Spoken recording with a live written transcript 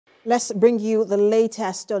Let's bring you the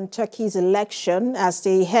latest on Turkey's election, as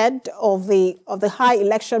the head of the High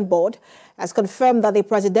Election Board has confirmed that the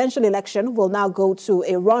presidential election will now go to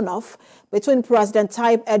a runoff between President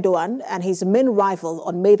Tayyip Erdoğan and his main rival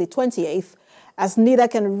on May the 28th, as neither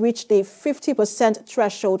can reach the 50%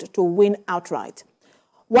 threshold to win outright.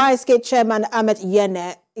 YSK Chairman Ahmet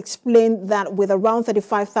Yener explained that with around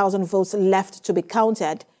 35,000 votes left to be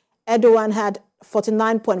counted, Erdogan had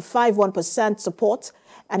 49.51% support,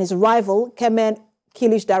 and his rival, Kemal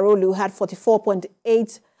Kilicdaroglu, had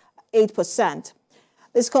 44.88%.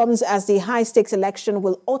 This comes as the high-stakes election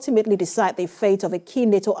will ultimately decide the fate of a key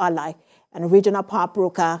NATO ally and regional power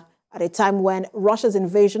broker at a time when Russia's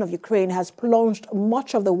invasion of Ukraine has plunged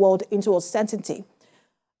much of the world into uncertainty.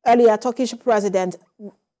 Earlier, Turkish President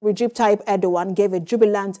Recep Tayyip Erdoğan gave a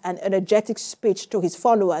jubilant and energetic speech to his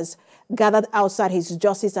followers gathered outside his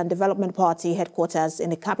Justice and Development Party headquarters in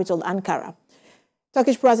the capital, Ankara.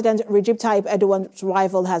 Turkish President Recep Tayyip Erdoğan's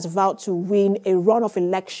rival has vowed to win a runoff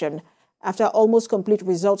election after almost complete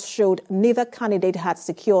results showed neither candidate had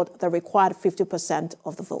secured the required 50%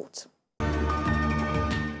 of the vote.